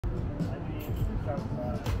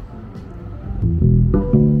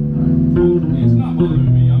It's not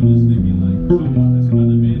bothering me. I'm just thinking like, someone that's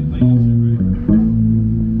another band playing this shit,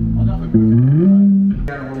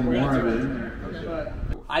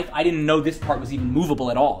 right? I didn't know this part was even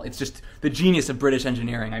movable at all. It's just the genius of British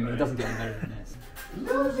engineering. I mean, it doesn't get any better than this.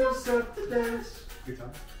 Lose yourself to dance.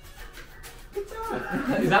 Guitar.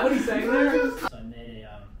 Is that what he's saying there? So I made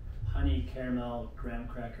a honey caramel graham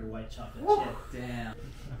cracker white chocolate chip. Damn.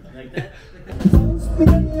 Like that?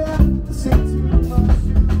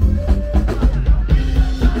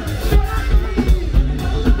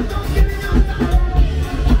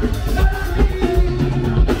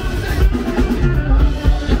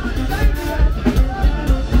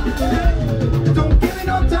 Don't give me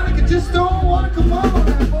no time, I just don't wanna come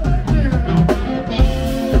on.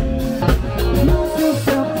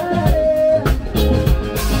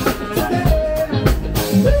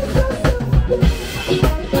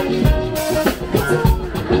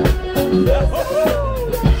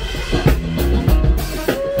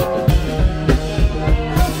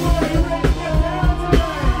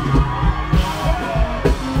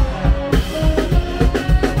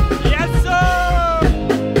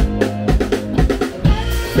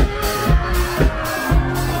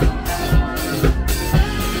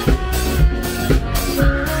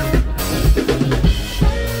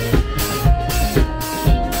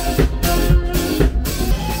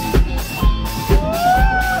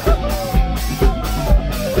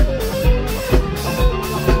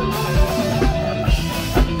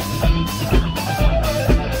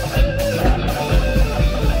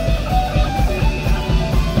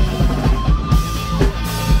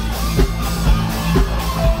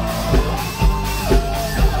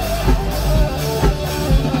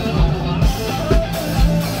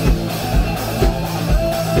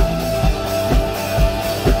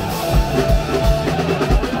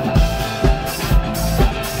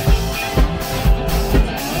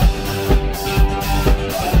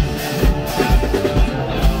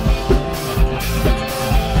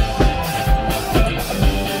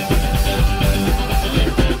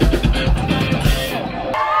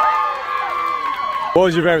 What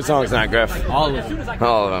was your favorite song tonight, Griff? All of them.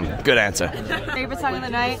 All of them. Good answer. Favorite song of the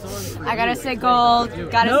night? I gotta say gold.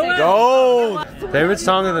 Gotta say Gold! Favorite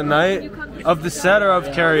song of the night? Of the set or of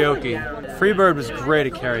karaoke? Freebird was great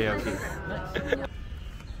at karaoke.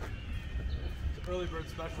 Early bird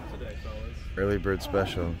special today, fellas. Early bird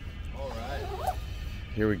special.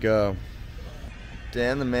 Here we go.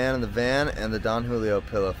 Dan the man in the van and the Don Julio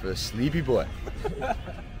pillow for the sleepy boy.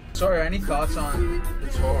 Sorry, any thoughts on the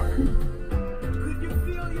tour?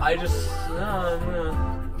 I just,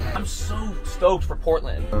 I'm so stoked for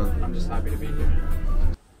Portland. I'm just happy to be here.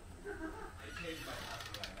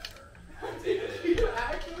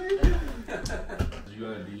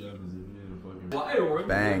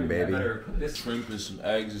 Bang, baby. This shrimp and some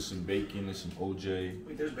eggs and some bacon and some OJ.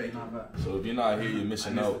 Wait, there's bacon. So if you're not here, you're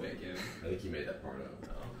missing out. I think you made that part up.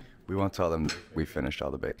 We won't tell them we finished all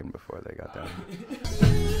the bacon before they got done.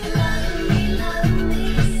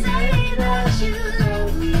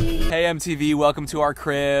 Hey MTV, welcome to our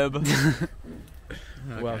crib.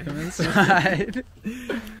 Welcome inside.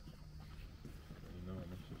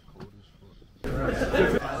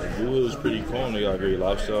 Blue is pretty cool. They got great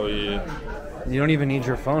lobster out here. You don't even need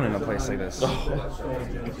your phone in a place like this.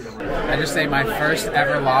 I just ate my first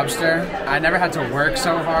ever lobster. I never had to work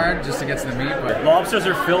so hard just to get to the meat, but Lobsters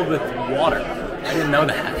are filled with water. I didn't know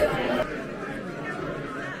that.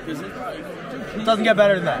 It doesn't get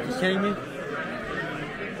better than that. Are you kidding me?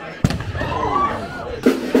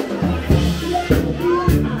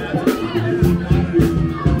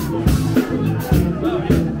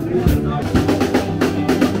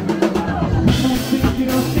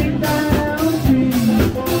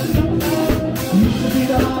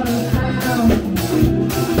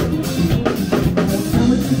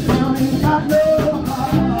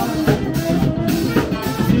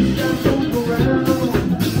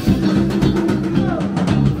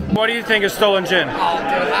 What do you think of Stolen Gin? oh,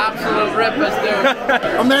 dude, absolute rippers, dude.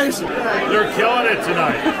 Amazing. They're killing it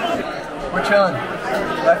tonight. We're chilling.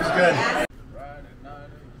 Life is good.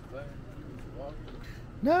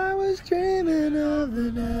 I was dreaming of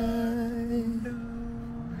the night.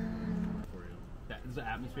 That's the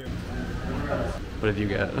atmosphere. What did you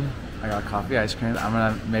get? I got coffee ice cream. I'm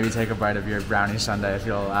gonna maybe take a bite of your brownie sundae if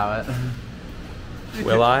you'll allow it.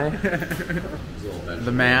 Will I?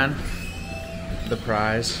 The man. The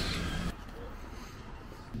prize.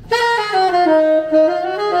 I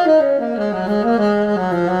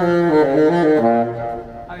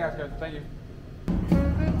think that's good. Thank you.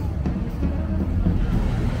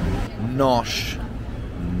 Nosh.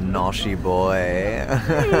 Noshy boy.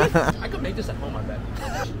 I could make this at home, I bet.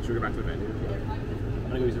 Should we go back to the venue? I'm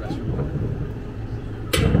gonna go use the restroom.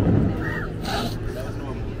 That was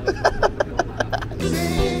normal.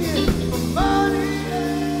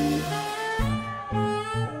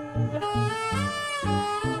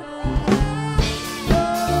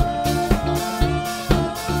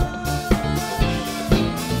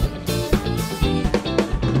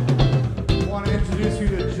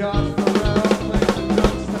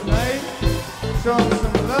 Show him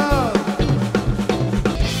some love.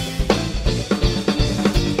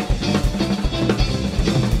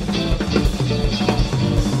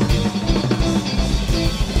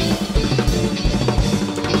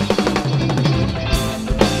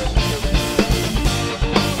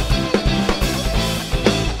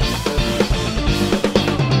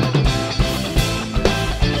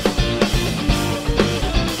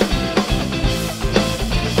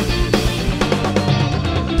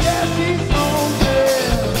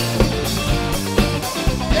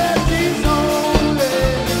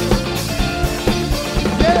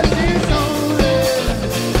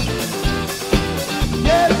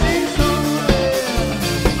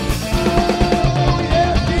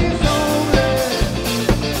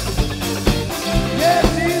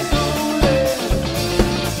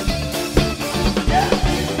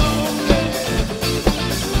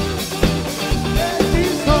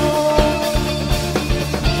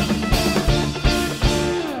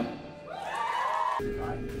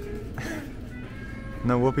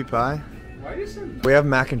 No whoopie pie? Why are you so... We have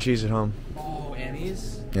mac and cheese at home. Oh,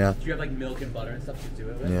 Annie's? Yeah. Do you have like milk and butter and stuff to do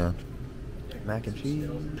it with? Yeah. Mac and cheese.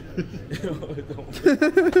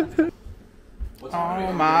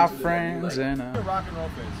 All my friends in a rock and roll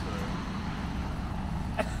face.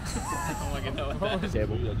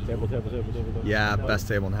 Table. Yeah, best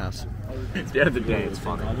table in the house. At the end of the day, it's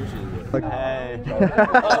funny. Hey.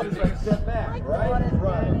 Step back, right?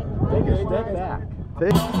 Take a step back.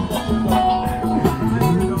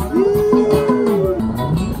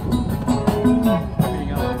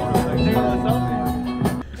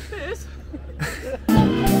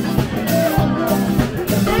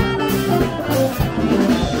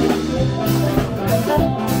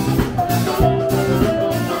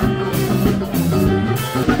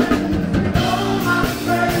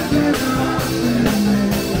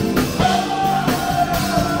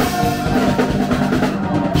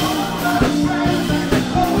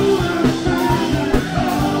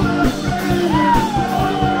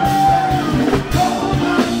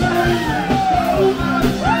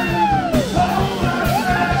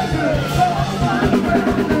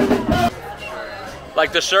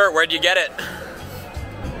 Like the shirt, where'd you get it?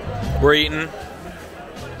 We're eating.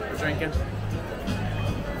 drinking.